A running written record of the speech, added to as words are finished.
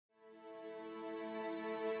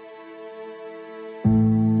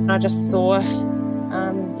and I just saw,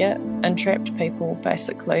 entrapped people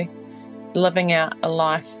basically living out a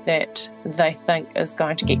life that they think is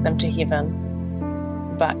going to get them to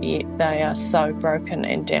heaven, but yet they are so broken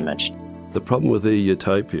and damaged. The problem with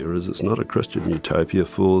e-utopia is it's not a Christian utopia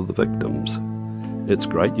for the victims. It's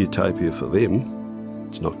great utopia for them.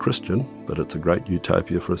 It's not Christian, but it's a great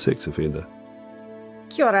utopia for a sex offender.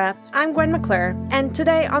 Kia ora, I'm Gwen McClure, and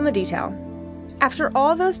today on The Detail. After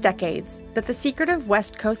all those decades that the secretive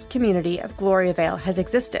West Coast community of Gloriavale has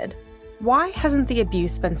existed, why hasn't the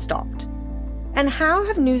abuse been stopped? And how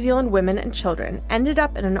have New Zealand women and children ended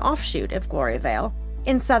up in an offshoot of Gloriavale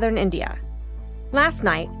in southern India? Last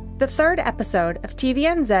night, the third episode of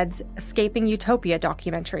TVNZ's Escaping Utopia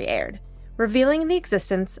documentary aired, revealing the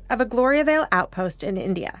existence of a Gloriavale outpost in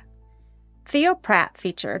India. Theo Pratt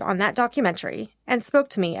featured on that documentary and spoke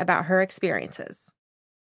to me about her experiences.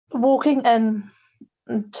 Walking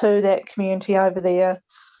into that community over there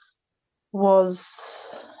was,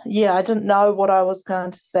 I didn't know what I was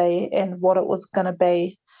going to see and what it was going to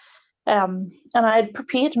be. And I had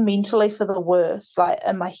prepared mentally for the worst, like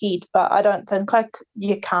in my head, but I don't think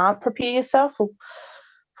you can't prepare yourself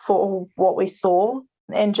for what we saw.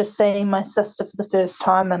 And just seeing my sister for the first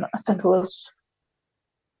time, and I think it was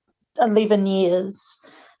 11 years,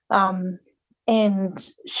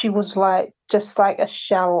 and she was just like a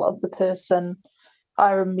shell of the person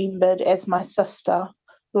I remembered as my sister.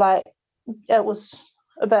 Like, it was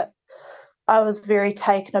a bit, I was very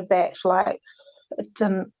taken aback, like I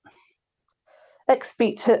didn't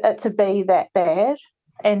expect it to be that bad,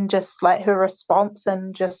 and just like her response,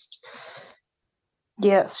 and just,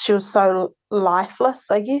 she was so lifeless,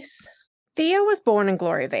 I guess. Thea was born in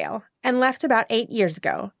Gloriavale and left about 8 years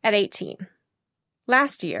ago at 18.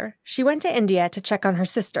 Last year, she went to India to check on her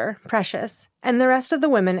sister, Precious, and the rest of the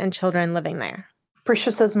women and children living there.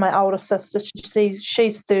 Precious is my older sister.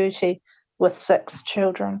 She's 30 with 6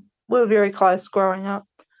 children. We were very close growing up.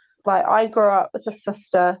 Like, I grew up with a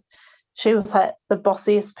sister. She was like the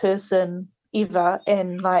bossiest person ever,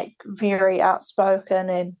 and like very outspoken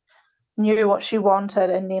and knew what she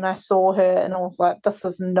wanted. And then I saw her and I was like, this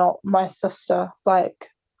is not my sister. Like,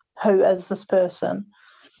 who is this person?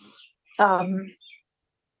 I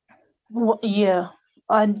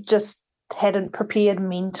just hadn't prepared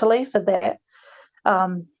mentally for that.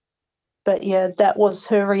 But that was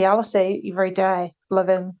her reality every day,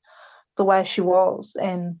 living the way she was,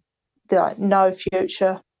 and like no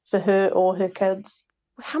future for her or her kids.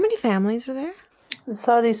 How many families are there?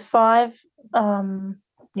 So there's 5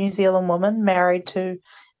 New Zealand women married to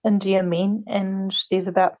Indian men, and there's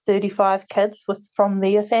about 35 kids from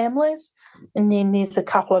their families, and then there's a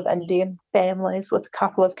couple of Indian families with a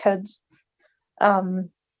couple of kids. The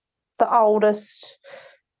oldest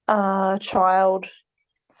child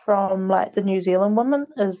from like the New Zealand women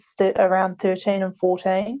is around 13 and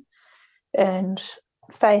 14, and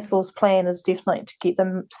Faithful's plan is definitely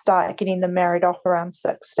to start getting them married off around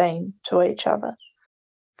 16 to each other.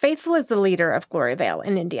 Faithful is the leader of Gloriavale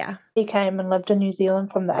in India. He came and lived in New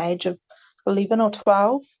Zealand from the age of 11 or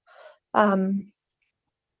 12.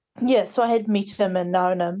 So I had met him and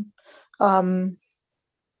known him.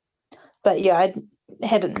 But I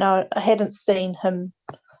hadn't seen him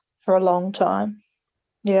for a long time.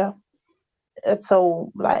 Yeah. It's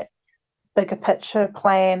all like bigger picture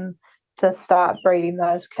plan to start breeding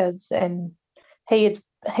those kids, and he had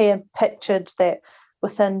pictured that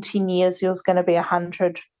within 10 years there was going to be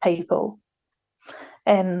 100 people,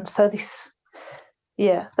 and so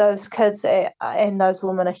those kids and those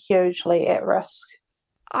women are hugely at risk.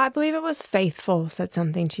 I believe it was Faithful said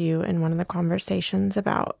something to you in one of the conversations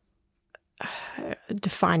about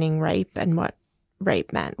defining rape and what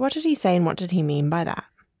rape meant. What did he say, and what did he mean by that?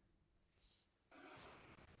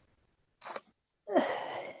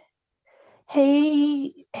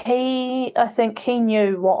 I think he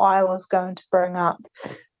knew what I was going to bring up,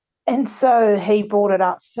 and so he brought it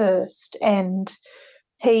up first, and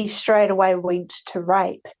he straight away went to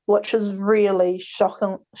rape, which was really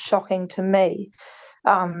shocking to me.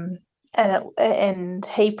 And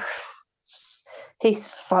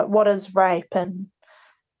he's like, what is rape? And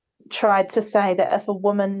tried to say that if a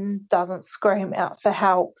woman doesn't scream out for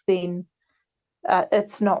help, then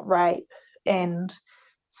it's not rape. And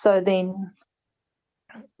so then,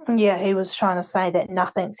 he was trying to say that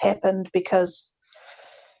nothing's happened because,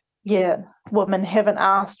 women haven't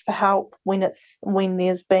asked for help when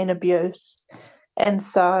there's been abuse, and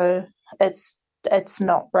so it's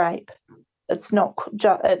not rape. It's not.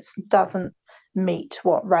 It doesn't meet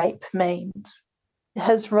what rape means.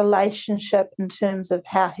 His relationship in terms of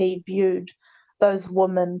how he viewed those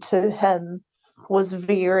women to him was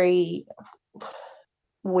very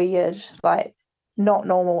weird, like not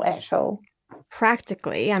normal at all.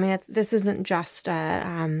 Practically, I mean, this isn't just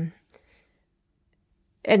an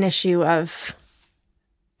issue of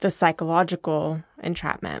the psychological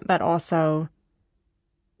entrapment, but also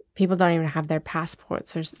people don't even have their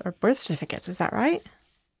passports or birth certificates. Is that right?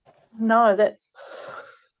 No, that's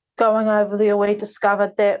going over there. We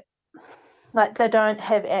discovered that like they don't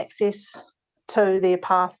have access to their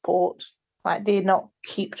passports. Like they're not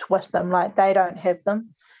kept with them. Like they don't have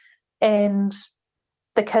them, and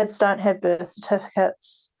the kids don't have birth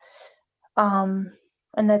certificates.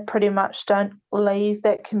 And they pretty much don't leave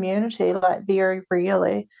that community, like very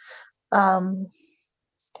rarely. And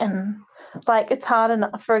like it's hard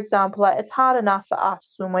enough, for example, like it's hard enough for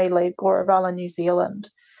us when we leave Gloriavale in New Zealand.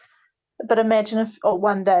 But imagine if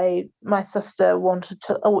one day my sister wanted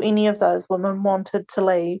to, or any of those women wanted to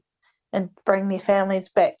leave and bring their families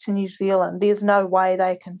back to New Zealand. There's no way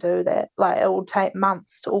they can do that. Like it will take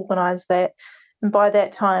months to organise that. And by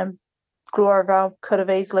that time, Gloriavale could have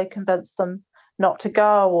easily convinced them not to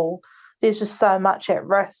go, or there's just so much at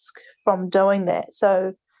risk from doing that.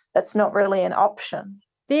 So it's not really an option.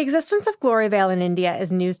 The existence of Gloriavale in India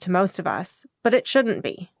is news to most of us, but it shouldn't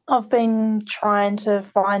be. I've been trying to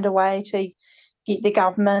find a way to get the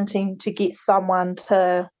government and to get someone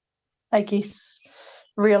to, I guess,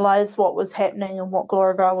 realise what was happening and what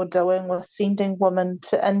Gloriavale were doing with sending women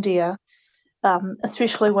to India,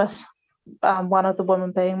 especially with one of the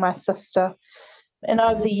women being my sister. And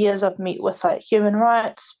over the years, I've met with like human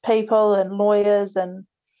rights people and lawyers and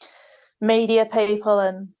media people,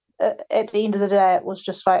 and at the end of the day, it was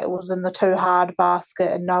just like it was in the too hard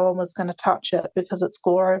basket and no one was going to touch it because it's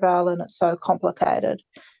Gloriavale and it's so complicated.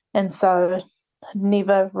 And so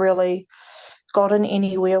never really gotten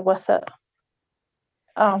anywhere with it.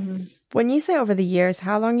 When you say over the years,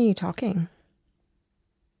 how long are you talking?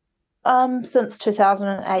 Since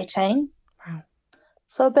 2018. Wow.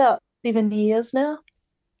 So about 7 years now.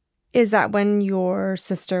 Is that when your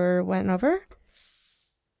sister went over?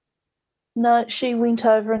 No, she went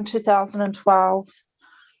over in 2012.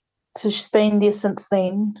 So she's been there since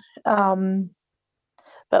then. But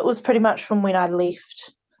it was pretty much from when I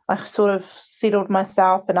left. I sort of settled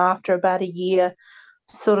myself, and after about a year,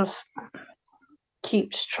 sort of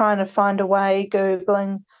kept trying to find a way,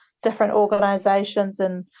 Googling different organisations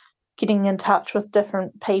and getting in touch with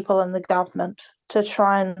different people in the government to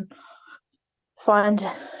try and find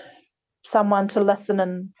someone to listen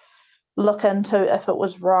and look into if it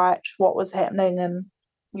was right, what was happening, and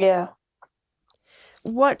yeah.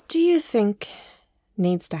 What do you think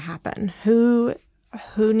needs to happen? Who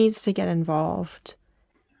needs to get involved?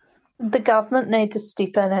 The government need to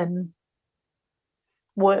step in and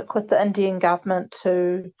work with the Indian government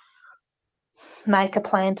to make a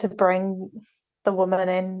plan to bring the women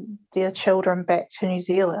and their children back to New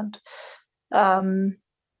Zealand.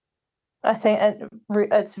 I think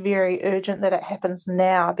it's very urgent that it happens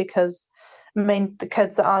now because, I mean, the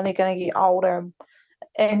kids are only going to get older,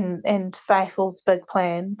 and Faithful's big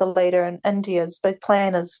plan, the leader in India's big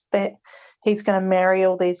plan, is that he's going to marry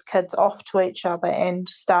all these kids off to each other and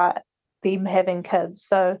start them having kids.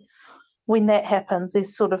 So when that happens,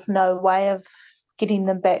 there's sort of no way of getting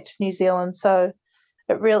them back to New Zealand. So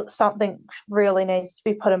something really needs to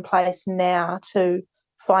be put in place now to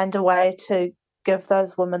find a way to give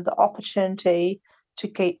those women the opportunity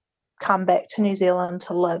to come back to New Zealand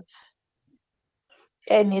to live,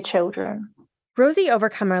 and their children. Rosie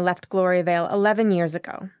Overcomer left Gloriavale 11 years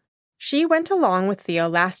ago. She went along with Theo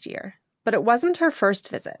last year, but it wasn't her first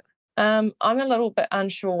visit. I'm a little bit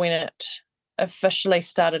unsure when it officially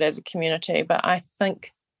started as a community, but I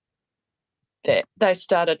think that they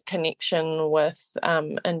started connection with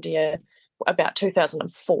India about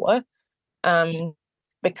 2004,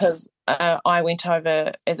 because I went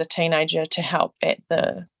over as a teenager to help at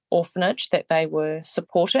the orphanage that they were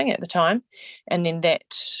supporting at the time, and then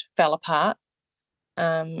that fell apart,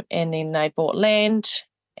 and then they bought land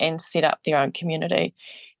and set up their own community.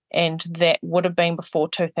 And that would have been before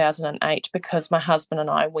 2008 because my husband and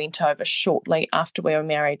I went over shortly after we were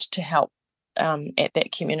married to help at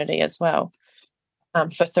that community as well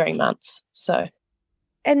for 3 months. So,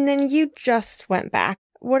 and then you just went back.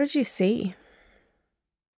 What did you see?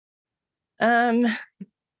 The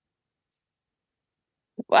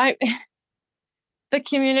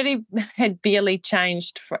community had barely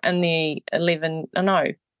changed in the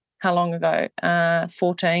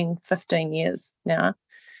 14, 15 years now.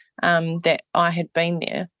 That I had been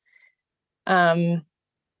there.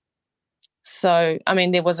 So, I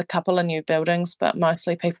mean, there was a couple of new buildings, but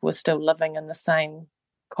mostly people were still living in the same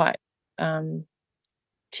quite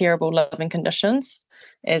terrible living conditions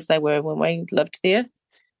as they were when we lived there.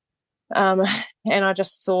 And I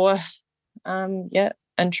just saw,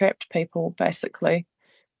 entrapped people basically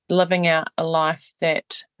living out a life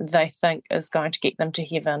that they think is going to get them to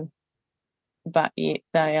heaven, but yet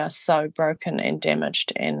they are so broken and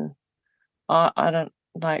damaged, and I don't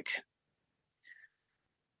like.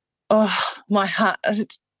 Oh, my heart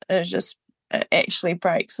it actually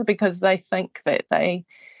breaks because they think that they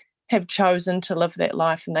have chosen to live that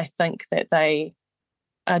life, and they think that they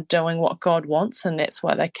are doing what God wants, and that's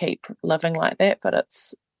why they keep living like that. But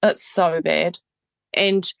it's so bad.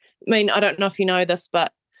 And I mean, I don't know if you know this,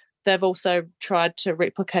 but they've also tried to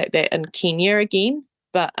replicate that in Kenya again,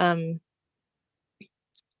 but that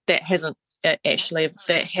hasn't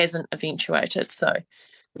eventuated. So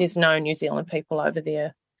there's no New Zealand people over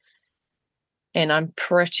there. And I'm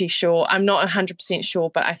pretty sure, I'm not 100% sure,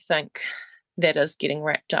 but I think that is getting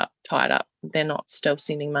tied up. They're not still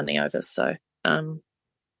sending money over. So, I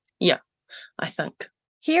think.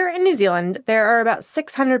 Here in New Zealand, there are about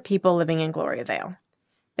 600 people living in Gloriavale.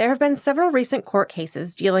 There have been several recent court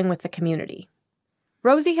cases dealing with the community.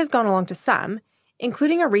 Rosie has gone along to some,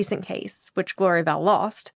 including a recent case, which Gloriavale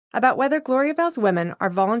lost, about whether Gloriavale's women are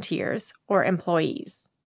volunteers or employees.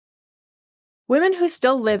 Women who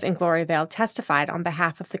still live in Gloriavale testified on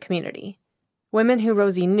behalf of the community. Women who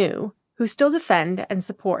Rosie knew, who still defend and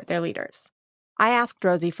support their leaders. I asked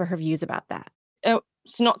Rosie for her views about that.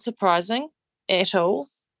 It's not surprising at all.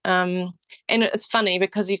 And it's funny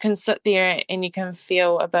because you can sit there and you can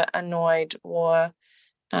feel a bit annoyed or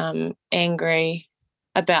angry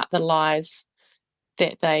about the lies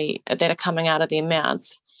that are coming out of their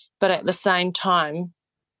mouths. But at the same time,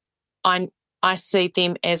 I see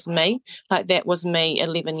them as me. Like, that was me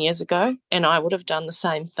 11 years ago, and I would have done the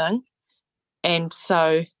same thing. And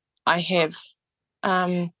so I have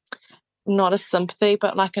not a sympathy,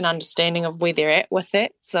 but like an understanding of where they're at with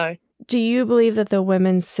that. So, do you believe that the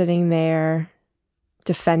women sitting there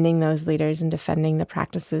defending those leaders and defending the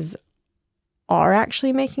practices are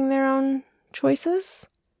actually making their own choices?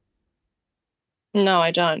 No,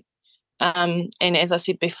 I don't. And as I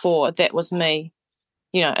said before, that was me,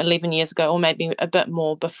 11 years ago, or maybe a bit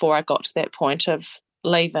more before I got to that point of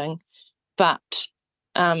leaving. But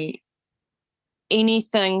I'm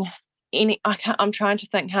trying to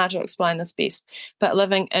think how to explain this best, but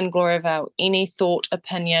living in Gloriavale, any thought,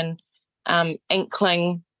 opinion,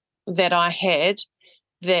 inkling that I had,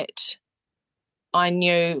 that I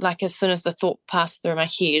knew, like, as soon as the thought passed through my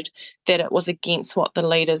head that it was against what the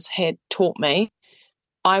leaders had taught me,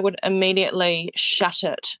 I would immediately shut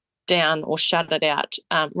it down or shut it out,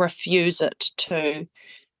 refuse it to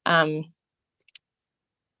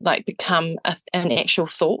become an actual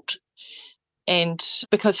thought. And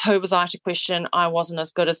because who was I to question? I wasn't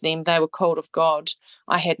as good as them. They were called of God.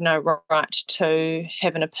 I had no right to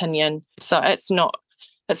have an opinion. So it's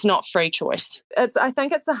not free choice. I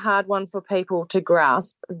think it's a hard one for people to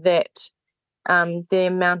grasp, that the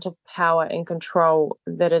amount of power and control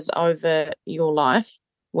that is over your life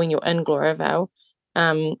when you're in Gloriavale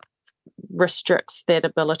restricts that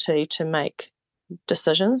ability to make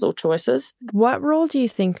decisions or choices. What role do you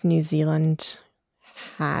think New Zealand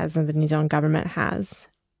has, or the New Zealand government has,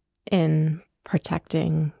 in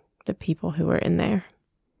protecting the people who are in there?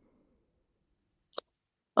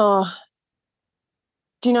 Oh,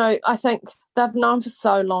 I think they've known for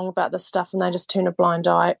so long about this stuff, and they just turn a blind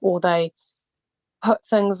eye, or they put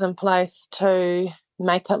things in place to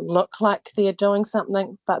make it look like they're doing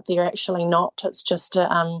something, but they're actually not. It's just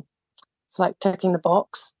it's like ticking the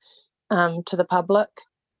box to the public.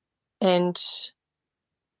 And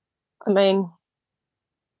I mean,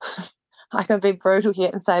 I can be brutal here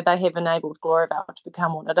and say they have enabled Gloriavale to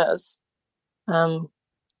become what it is. And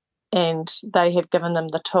they have given them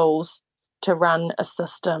the tools to run a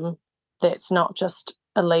system that's not just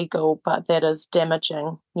illegal, but that is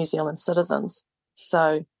damaging New Zealand citizens.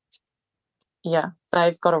 So, yeah,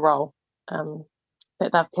 they've got a role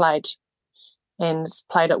that they've played, and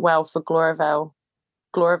played it well for Gloriavale.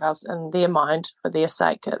 Gloriavale's in their mind, for their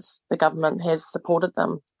sake, the government has supported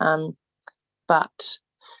them. But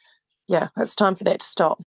yeah, it's time for that to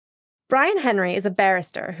stop. Brian Henry is a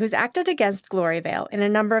barrister who's acted against Gloriavale in a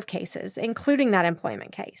number of cases, including that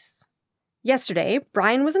employment case. Yesterday,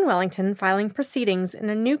 Brian was in Wellington filing proceedings in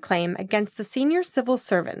a new claim against the senior civil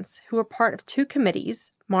servants who were part of 2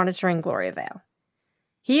 committees monitoring Gloriavale.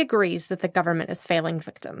 He agrees that the government is failing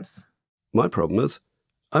victims. My problem is,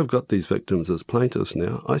 I've got these victims as plaintiffs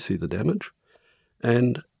now. I see the damage,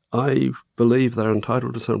 and I believe they're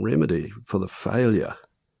entitled to some remedy for the failure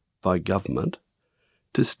by government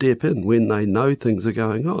to step in when they know things are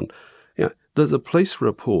going on. There's a police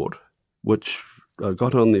report which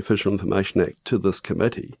got on the Official Information Act to this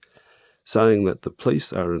committee, saying that the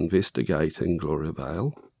police are investigating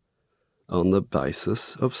Gloriavale on the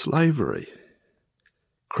basis of slavery.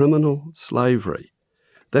 Criminal slavery.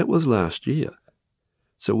 That was last year.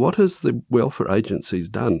 So what has the welfare agencies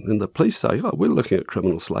done? And the police say, oh, we're looking at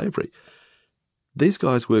criminal slavery. These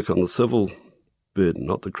guys work on the civil burden,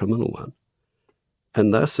 not the criminal one.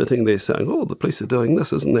 And they're sitting there saying, oh, the police are doing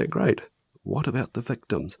this, isn't that great? What about the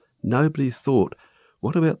victims? Nobody thought,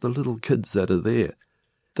 what about the little kids that are there?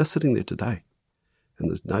 They're sitting there today. And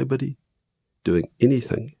there's nobody doing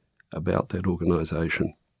anything about that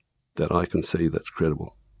organisation that I can see that's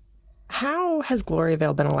credible. How has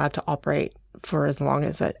Gloriavale been allowed to operate for as long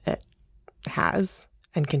as it has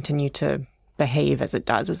and continue to behave as it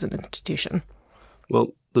does as an institution?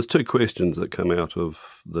 Well, there's two questions that come out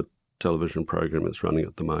of the television program it's running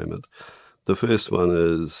at the moment. The first one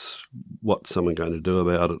is, what's someone going to do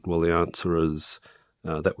about it? Well, the answer is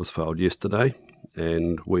that was filed yesterday,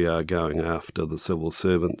 and we are going after the civil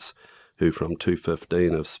servants who from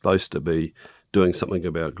 215 are supposed to be doing something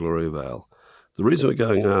about Gloriavale. The reason we're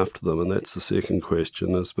going after them, and that's the second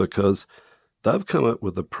question, is because they've come up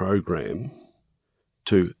with a program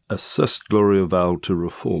to assist Gloriavale to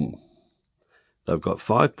reform. They've got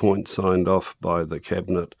 5 points signed off by the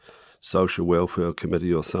Cabinet Social Welfare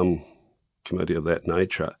Committee or some committee of that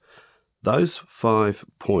nature. Those 5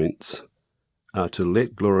 points are to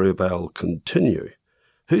let Gloriavale continue.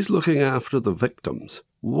 Who's looking after the victims?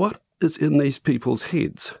 What is in these people's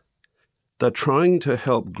heads? They're trying to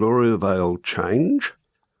help Gloriavale change.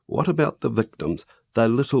 What about the victims? They're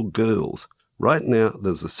little girls. Right now,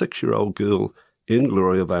 there's a 6-year-old girl in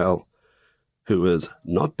Gloriavale who is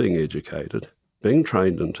not being educated, being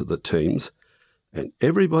trained into the teams, and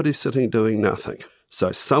everybody's sitting doing nothing.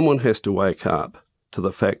 So someone has to wake up to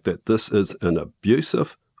the fact that this is an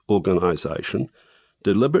abusive organisation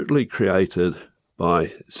deliberately created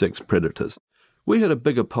by sex predators. We had a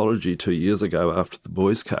big apology 2 years ago after the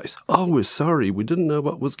boys' case. Oh, we're sorry, we didn't know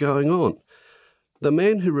what was going on. The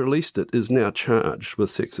man who released it is now charged with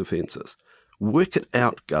sex offences. Work it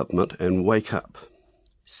out, government, and wake up.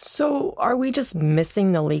 So are we just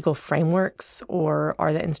missing the legal frameworks, or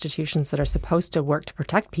are the institutions that are supposed to work to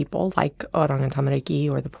protect people, like Orang and Tamariki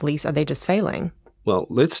or the police, are they just failing? Well,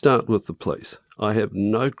 let's start with the police. I have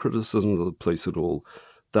no criticism of the police at all.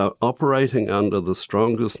 They're operating under the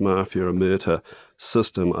strongest mafia omerta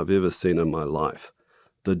system I've ever seen in my life.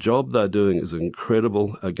 The job they're doing is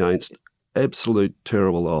incredible against absolute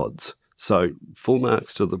terrible odds. So full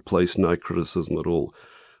marks to the police, no criticism at all.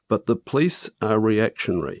 But the police are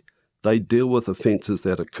reactionary. They deal with offences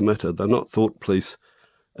that are committed. They're not thought police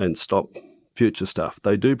and stop future stuff.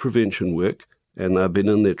 They do prevention work, and they've been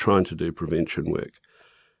in there trying to do prevention work.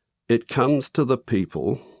 It comes to the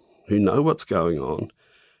people who know what's going on,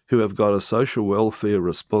 who have got a social welfare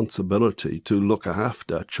responsibility to look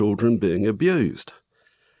after children being abused.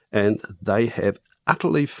 And they have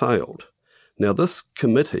utterly failed. Now, this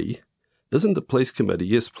committee isn't a police committee.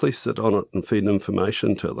 Yes, police sit on it and feed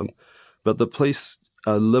information to them, but the police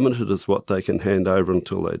are limited as what they can hand over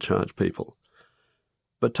until they charge people.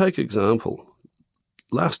 But take example,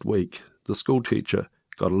 last week, the school teacher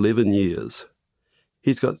got 11 years.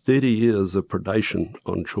 He's got 30 years of predation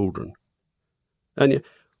on children. And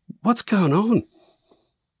what's going on?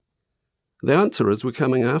 The answer is we're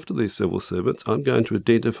coming after these civil servants. I'm going to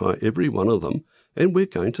identify every one of them, and we're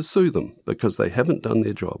going to sue them because they haven't done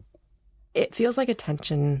their job. It feels like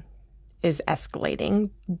attention is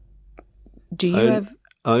escalating. Do you have...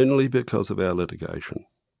 Only because of our litigation.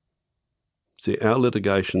 See, our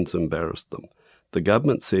litigation's embarrassed them. The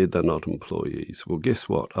government said they're not employees. Well, guess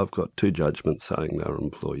what? I've got 2 judgments saying they're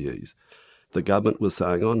employees. The government was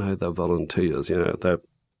saying, oh no, they're volunteers. You know, they're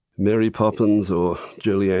Mary Poppins or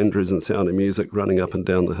Julie Andrews in Sound of Music running up and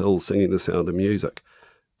down the hill singing the Sound of Music.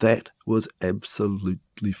 That was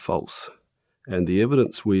absolutely false. And the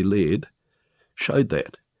evidence we led showed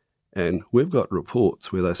that. And we've got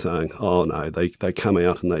reports where they're saying, oh no, they come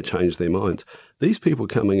out and they change their minds. These people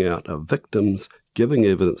coming out are victims, giving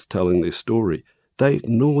evidence, telling their story. They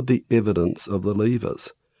ignored the evidence of the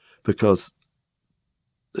leavers because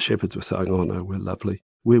the shepherds were saying, oh no, we're lovely,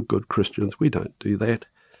 we're good Christians, we don't do that.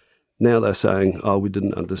 Now they're saying, oh, we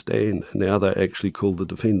didn't understand. Now they actually call the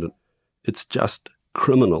defendant. It's just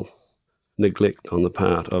criminal neglect on the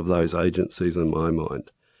part of those agencies in my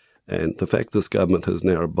mind. And the fact this government has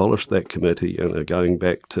now abolished that committee and are going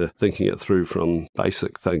back to thinking it through from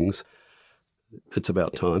basic things, it's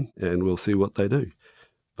about time, and we'll see what they do.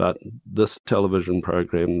 But this television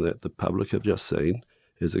program that the public have just seen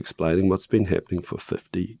is explaining what's been happening for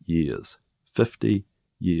 50 years. 50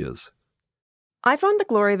 years. I phoned the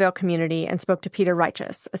Gloriavale community and spoke to Peter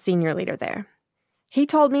Righteous, a senior leader there. He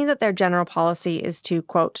told me that their general policy is to,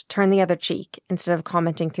 quote, turn the other cheek instead of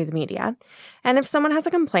commenting through the media, and if someone has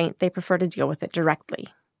a complaint, they prefer to deal with it directly.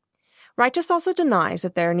 Righteous also denies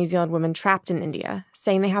that there are New Zealand women trapped in India,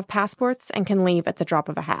 saying they have passports and can leave at the drop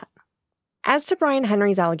of a hat. As to Brian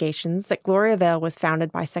Henry's allegations that Gloriavale was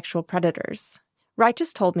founded by sexual predators,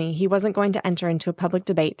 Righteous told me he wasn't going to enter into a public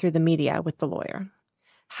debate through the media with the lawyer.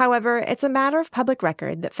 However, it's a matter of public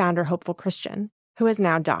record that founder Hopeful Christian, who has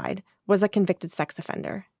now died, was a convicted sex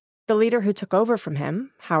offender. The leader who took over from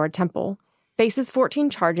him, Howard Temple, faces 14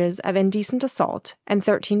 charges of indecent assault and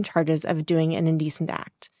 13 charges of doing an indecent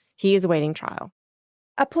act. He is awaiting trial.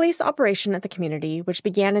 A police operation at the community, which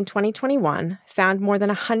began in 2021, found more than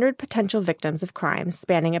 100 potential victims of crimes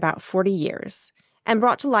spanning about 40 years, and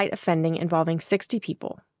brought to light offending involving 60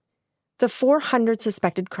 people. The 400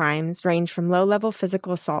 suspected crimes range from low-level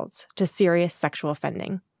physical assaults to serious sexual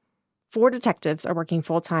offending. 4 detectives are working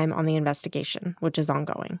full-time on the investigation, which is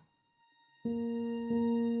ongoing.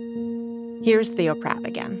 Here's Theo Pratt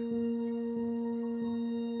again.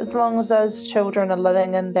 As long as those children are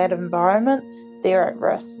living in that environment, they're at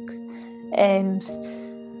risk. And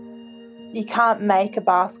you can't make a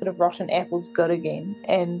basket of rotten apples good again.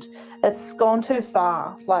 And it's gone too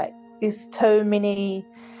far. Like, there's too many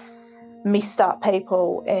messed up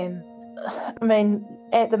people. And I mean,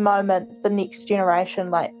 at the moment, the next generation,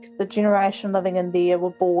 like the generation living in there were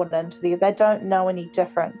born into there, they don't know any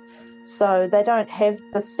different. So they don't have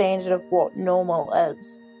the standard of what normal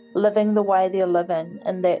is. Living the way they're living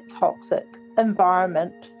in that toxic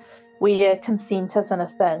environment where consent isn't a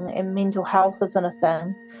thing and mental health isn't a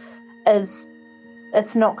thing,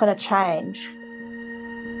 it's not going to change.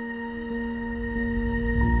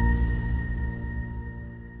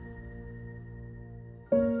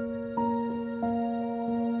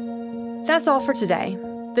 That's all for today.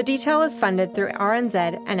 The Detail is funded through RNZ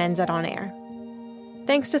and NZ On Air.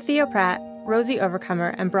 Thanks to Theo Pratt, Rosie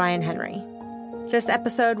Overcomer, and Brian Henry. This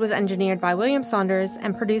episode was engineered by William Saunders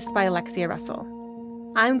and produced by Alexia Russell.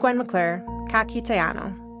 I'm Gwen McClure. Ka kite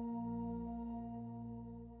anō.